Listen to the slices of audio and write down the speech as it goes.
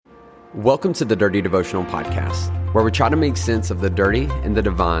Welcome to the Dirty Devotional Podcast, where we try to make sense of the dirty and the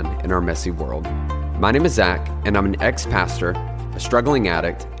divine in our messy world. My name is Zach, and I'm an ex-pastor, a struggling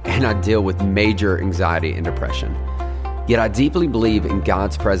addict, and I deal with major anxiety and depression. Yet I deeply believe in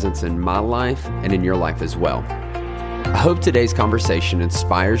God's presence in my life and in your life as well. I hope today's conversation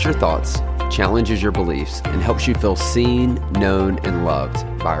inspires your thoughts, challenges your beliefs, and helps you feel seen, known, and loved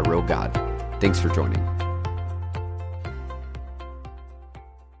by a real God. Thanks for joining.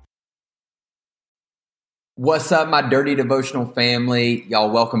 What's up, my Dirty Devotional family? Y'all,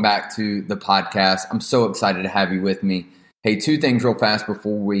 welcome back to the podcast. I'm so excited to have you with me. Hey, two things real fast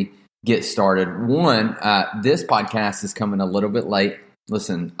before we get started. One, this podcast is coming a little bit late.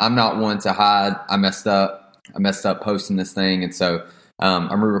 Listen, I'm not one to hide. I messed up posting this thing, and so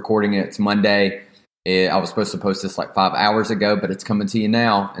I'm re-recording it. It's Monday. I was supposed to post this like 5 hours ago, but it's coming to you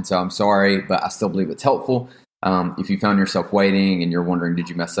now, and so I'm sorry, but I still believe it's helpful. If you found yourself waiting and you're wondering, did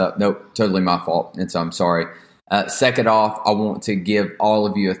you mess up? Nope, totally my fault. And so I'm sorry. Second off, I want to give all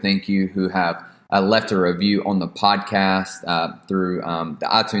of you a thank you who have left a review on the podcast through the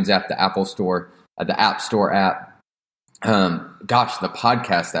iTunes app, the Apple Store, the App Store app. The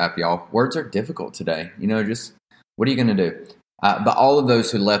podcast app, y'all. Words are difficult today. Just what are you going to do? But all of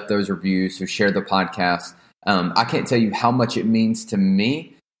those who left those reviews, who shared the podcast, I can't tell you how much it means to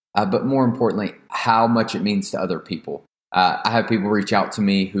me. But more importantly, how much it means to other people. I have people reach out to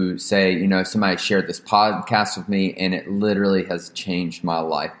me who say, somebody shared this podcast with me and it literally has changed my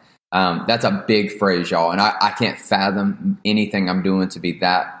life. That's a big phrase, y'all. And I can't fathom anything I'm doing to be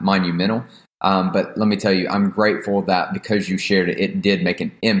that monumental. But let me tell you, I'm grateful that because you shared it, it did make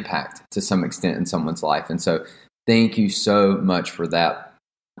an impact to some extent in someone's life. And so thank you so much for that.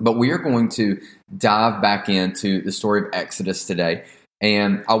 But we are going to dive back into the story of Exodus today.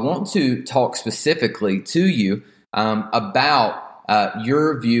 And I want to talk specifically to you about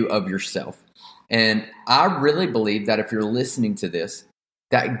your view of yourself. And I really believe that if you're listening to this,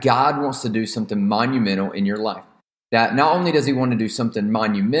 that God wants to do something monumental in your life. That not only does he want to do something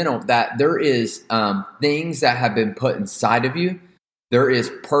monumental, that there is things that have been put inside of you. There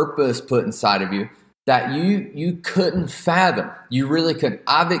is purpose put inside of you that you couldn't fathom. You really couldn't.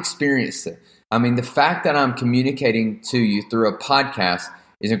 I've experienced it. The fact that I'm communicating to you through a podcast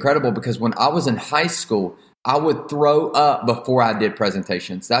is incredible because when I was in high school, I would throw up before I did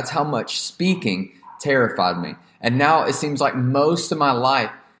presentations. That's how much speaking terrified me. And now it seems like most of my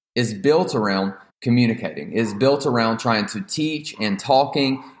life is built around communicating, is built around trying to teach and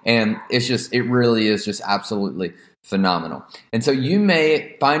talking. And it really is just absolutely phenomenal. And so you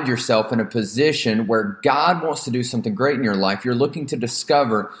may find yourself in a position where God wants to do something great in your life. You're looking to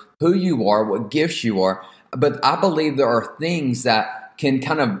discover who you are, what gifts you are. But I believe there are things that can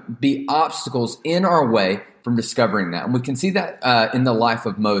kind of be obstacles in our way from discovering that. And we can see that in the life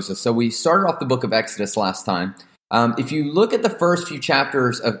of Moses. So we started off the book of Exodus last time. If you look at the first few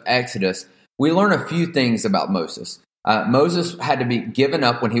chapters of Exodus, we learn a few things about Moses. Moses had to be given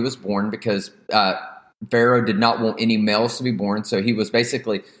up when he was born because Pharaoh did not want any males to be born, so he was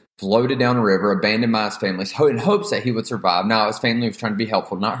basically floated down a river, abandoned by his family, in hopes that he would survive. Now, his family was trying to be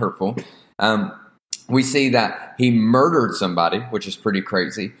helpful, not hurtful. We see that he murdered somebody, which is pretty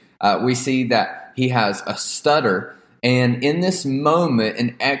crazy. We see that he has a stutter, and in this moment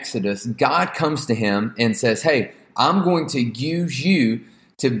in Exodus, God comes to him and says, hey, I'm going to use you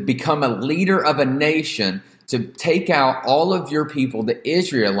to become a leader of a nation, to take out all of your people, the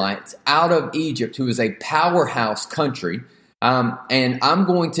Israelites, out of Egypt, who is a powerhouse country, and I'm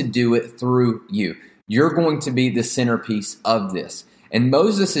going to do it through you. You're going to be the centerpiece of this. And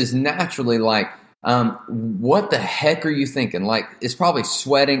Moses is naturally like, what the heck are you thinking? Like, it's probably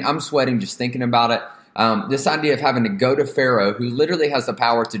sweating. I'm sweating just thinking about it. This idea of having to go to Pharaoh, who literally has the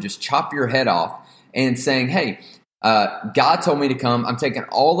power to just chop your head off, and saying, hey, God told me to come. I'm taking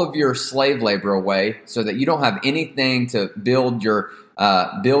all of your slave labor away so that you don't have anything to build your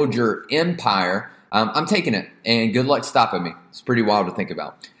empire. I'm taking it, and good luck stopping me. It's pretty wild to think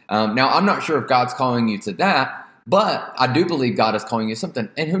about. Now, I'm not sure if God's calling you to that, but I do believe God is calling you something,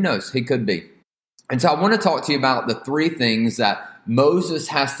 and who knows, he could be. And so I want to talk to you about the three things that Moses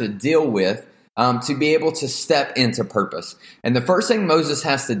has to deal with to be able to step into purpose. And the first thing Moses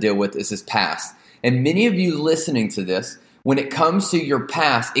has to deal with is his past. And many of you listening to this, when it comes to your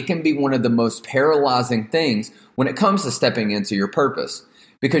past, it can be one of the most paralyzing things when it comes to stepping into your purpose.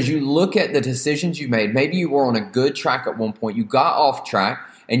 Because you look at the decisions you made. Maybe you were on a good track at one point. You got off track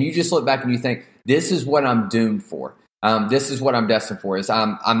and you just look back and you think, this is what I'm doomed for. This is what I'm destined for.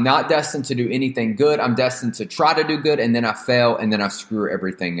 I'm not destined to do anything good. I'm destined to try to do good, and then I fail, and then I screw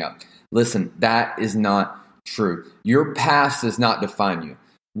everything up. Listen, that is not true. Your past does not define you.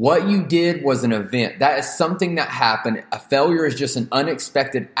 What you did was an event. That is something that happened. A failure is just an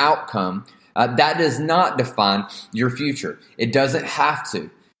unexpected outcome. That does not define your future. It doesn't have to.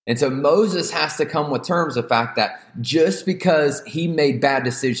 And so Moses has to come with terms of the fact that just because he made bad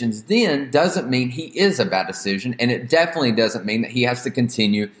decisions then doesn't mean he is a bad decision. And it definitely doesn't mean that he has to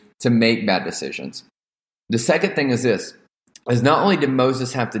continue to make bad decisions. The second thing is this, is not only did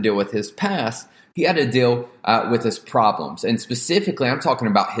Moses have to deal with his past, he had to deal with his problems. And specifically, I'm talking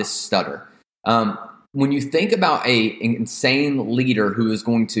about his stutter. When you think about an insane leader who is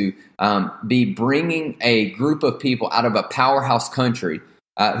going to be bringing a group of people out of a powerhouse country,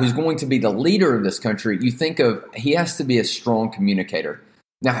 who's going to be the leader of this country, you think of he has to be a strong communicator.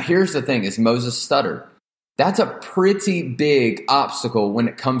 Now, here's the thing, is Moses stuttered. That's a pretty big obstacle when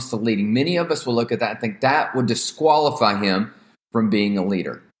it comes to leading. Many of us will look at that and think that would disqualify him from being a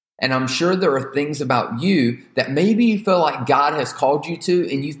leader. And I'm sure there are things about you that maybe you feel like God has called you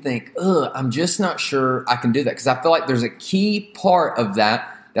to, and you think, I'm just not sure I can do that, because I feel like there's a key part of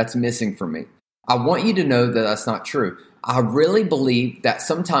that that's missing for me. I want you to know that that's not true. I really believe that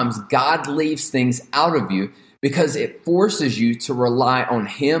sometimes God leaves things out of you because it forces you to rely on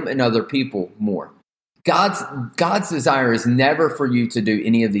Him and other people more. God's desire is never for you to do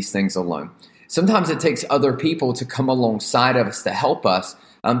any of these things alone. Sometimes it takes other people to come alongside of us to help us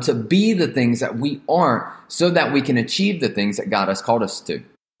to be the things that we aren't, so that we can achieve the things that God has called us to.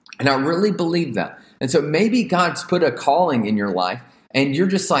 And I really believe that. And so maybe God's put a calling in your life and you're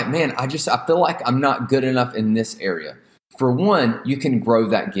just like, man, I feel like I'm not good enough in this area. For one, you can grow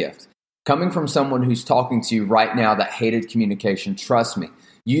that gift. Coming from someone who's talking to you right now that hated communication, trust me,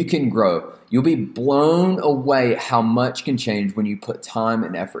 you can grow. You'll be blown away at how much can change when you put time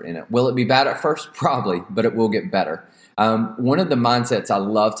and effort in it. Will it be bad at first? Probably, but it will get better. One of the mindsets I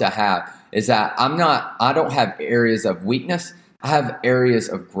love to have is that I don't have areas of weakness. I have areas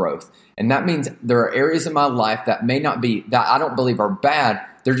of growth. And that means there are areas in my life that may not be, that I don't believe are bad.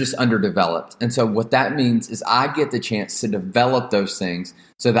 They're just underdeveloped. And so what that means is I get the chance to develop those things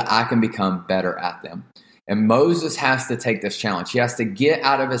so that I can become better at them. And Moses has to take this challenge. He has to get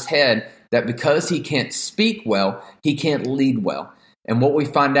out of his head that because he can't speak well, he can't lead well. And what we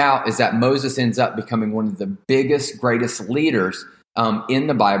find out is that Moses ends up becoming one of the biggest, greatest leaders in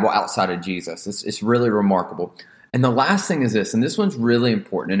the Bible outside of Jesus. It's really remarkable. And the last thing is this, and this one's really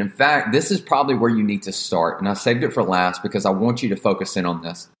important. And in fact, this is probably where you need to start. And I saved it for last because I want you to focus in on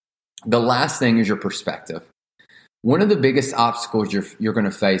this. The last thing is your perspective. One of the biggest obstacles you're going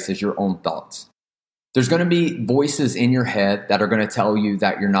to face is your own thoughts. There's going to be voices in your head that are going to tell you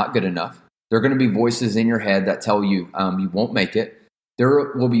that you're not good enough. There are going to be voices in your head that tell you you won't make it.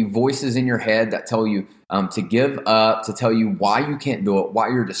 There will be voices in your head that tell you to give up, to tell you why you can't do it, why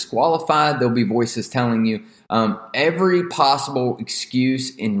you're disqualified. There'll be voices telling you every possible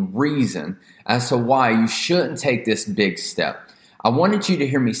excuse and reason as to why you shouldn't take this big step. I wanted you to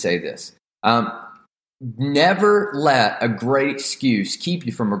hear me say this. Never let a great excuse keep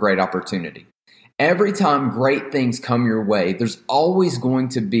you from a great opportunity. Every time great things come your way, there's always going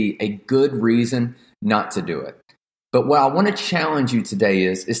to be a good reason not to do it. But what I want to challenge you today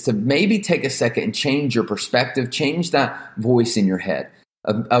is to maybe take a second and change your perspective, change that voice in your head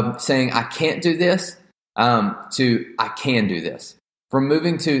of saying, I can't do this, to I can do this. From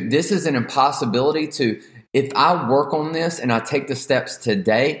moving to this is an impossibility to if I work on this and I take the steps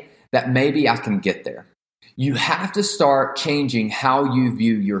today, that maybe I can get there. You have to start changing how you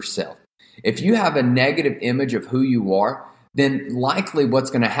view yourself. If you have a negative image of who you are, then likely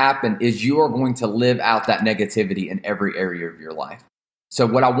what's going to happen is you are going to live out that negativity in every area of your life. So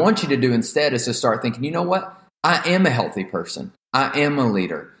what I want you to do instead is to start thinking, you know what? I am a healthy person. I am a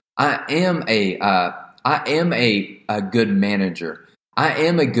leader. I am a good manager. I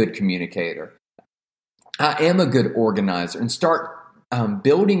am a good communicator. I am a good organizer. And start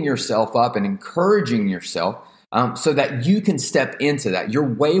building yourself up and encouraging yourself so that you can step into that. You're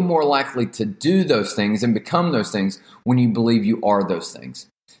way more likely to do those things and become those things when you believe you are those things.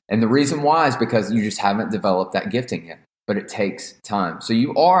 And the reason why is because you just haven't developed that gifting yet, but it takes time. So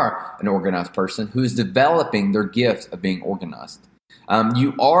you are an organized person who is developing their gift of being organized.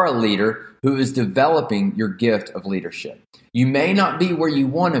 You are a leader who is developing your gift of leadership. You may not be where you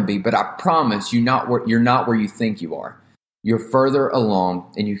want to be, but I promise you're not where you think you are. You're further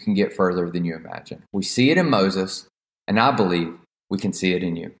along and you can get further than you imagine. We see it in Moses, and I believe we can see it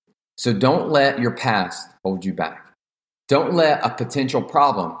in you. So don't let your past hold you back. Don't let a potential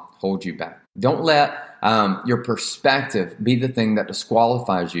problem hold you back. Don't let your perspective be the thing that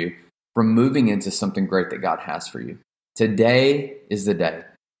disqualifies you from moving into something great that God has for you. Today is the day.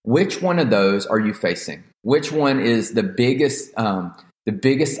 Which one of those are you facing? Which one is the biggest the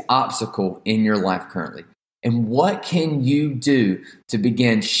biggest obstacle in your life currently? And what can you do to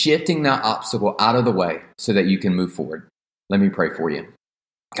begin shifting that obstacle out of the way so that you can move forward? Let me pray for you.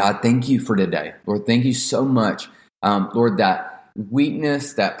 God, thank you for today. Lord, thank you so much. Lord, that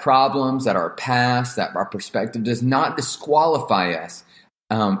weakness, that problems, that our past, that our perspective does not disqualify us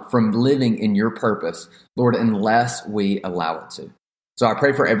from living in your purpose, Lord, unless we allow it to. So I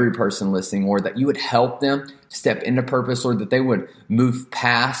pray for every person listening, Lord, that you would help them step into purpose, Lord, that they would move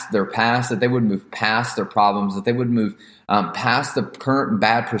past their past, that they would move past their problems, that they would move past the current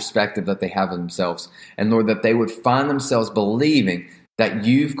bad perspective that they have of themselves. And Lord, that they would find themselves believing that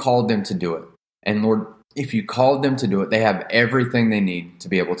you've called them to do it. And Lord, if you called them to do it, they have everything they need to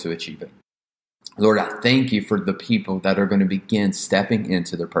be able to achieve it. Lord, I thank you for the people that are going to begin stepping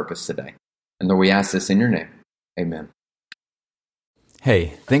into their purpose today. And Lord, we ask this in your name. Amen.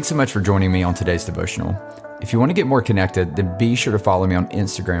 Hey, thanks so much for joining me on today's devotional. If you want to get more connected, then be sure to follow me on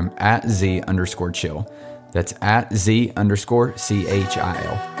Instagram at @Z_chill. That's at @Z_CHIL.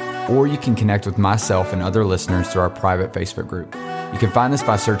 Or you can connect with myself and other listeners through our private Facebook group. You can find this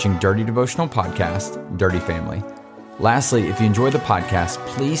by searching Dirty Devotional Podcast, Dirty Family. Lastly, if you enjoy the podcast,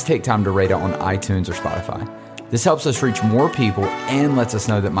 please take time to rate it on iTunes or Spotify. This helps us reach more people and lets us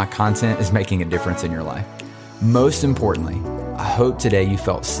know that my content is making a difference in your life. Most importantly, I hope today you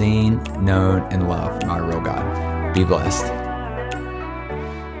felt seen, known, and loved by a real God. Be blessed.